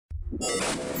And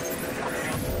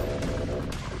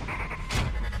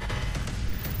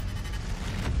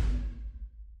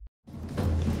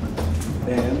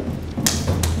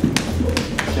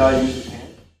see how I use the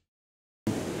hand?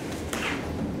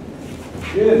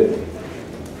 Good.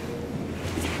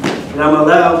 And I'm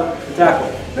allowed to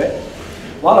tackle, right?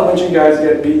 A lot of wrenching guys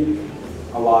get beat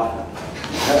a lot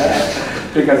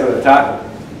because of the tackle.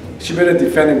 You should better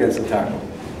defend against the tackle.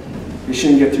 You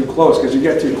shouldn't get too close, because you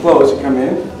get too close, you come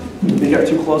in, you get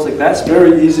too close like that, it's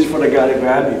very easy for the guy to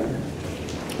grab you.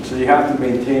 So you have to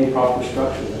maintain proper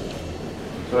structure.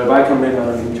 So if I come in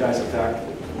and he tries to tackle,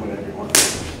 whatever you want,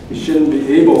 you shouldn't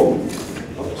be able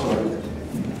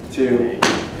to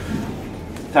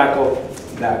tackle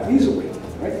that easily,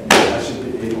 right? I should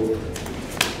be able to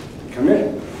come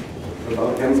in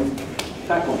without him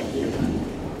tackling you.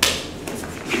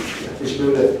 You should be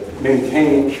able to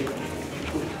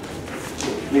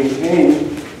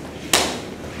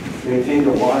maintain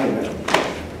the line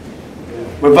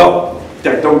without,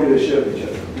 don't get a shit at each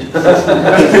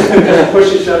other. Push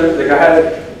each other, like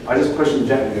I just push them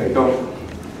gently, like don't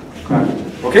crack each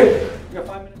other. Okay? You got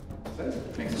 5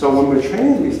 minutes? So when we're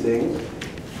training these things,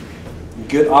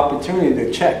 good opportunity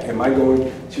to check, am I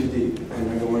going too deep? Am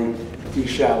I going too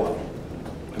shallow?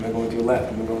 Am I going too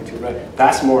left? Am I going too right?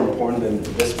 That's more important than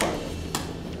this part.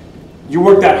 You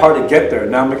work that hard to get there,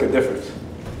 now make a difference.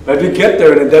 But if you get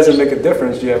there and it doesn't make a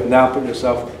difference, you have now put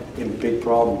yourself in big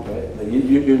problems, right? Like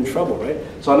you're in trouble, right?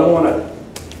 So I don't want to,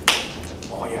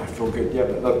 oh yeah, I feel good. Yeah,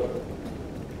 but look,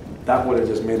 that would have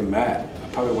just made him mad. I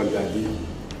probably went that deep.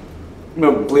 I'm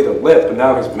going to bleed a lip, and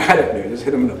now he's mad at me. I just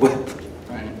hit him in the lip.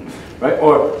 Right?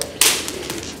 Or,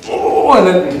 oh, and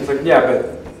then it's like, yeah,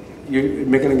 but you're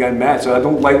making the guy mad. So I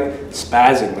don't like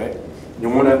spazzing, right? You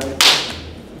want to,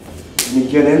 when you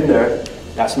get in there,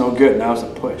 that's no good. Now it's a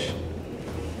push.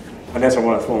 Unless I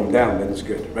want to throw him down, then it's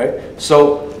good, right?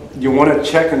 So you want to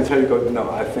check until you go, no,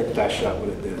 I think that shot would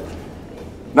have did it.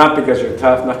 Not because you're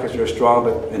tough, not because you're strong,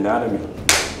 but anatomy.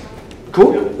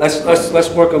 Cool? Let's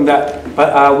work on that.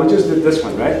 But we just did this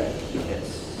one, right?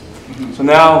 Yes. So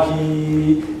now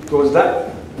he goes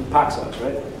that, he packs us,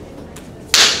 right?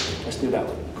 Let's do that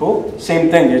one. Cool? Same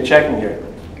thing, you're checking here.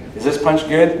 Is this punch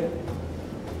good?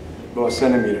 Go a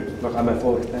centimeter. Look, I'm at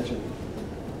full extension.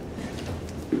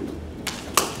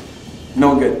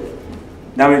 No good.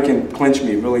 Now you can clinch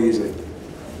me really easily.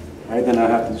 Right? Then I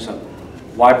have to do something.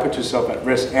 Why put yourself at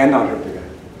risk and not hurt the guy?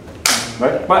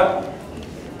 Right? But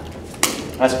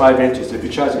that's 5 inches. If he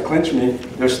tries to clinch me,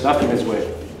 there's stuff in his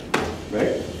way.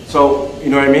 Right? So, you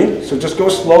know what I mean? So just go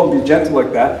slow, be gentle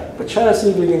like that, but try to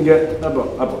see if you can get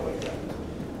above like that.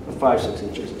 5, 6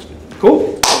 inches is good.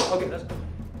 Cool? Okay, that's good.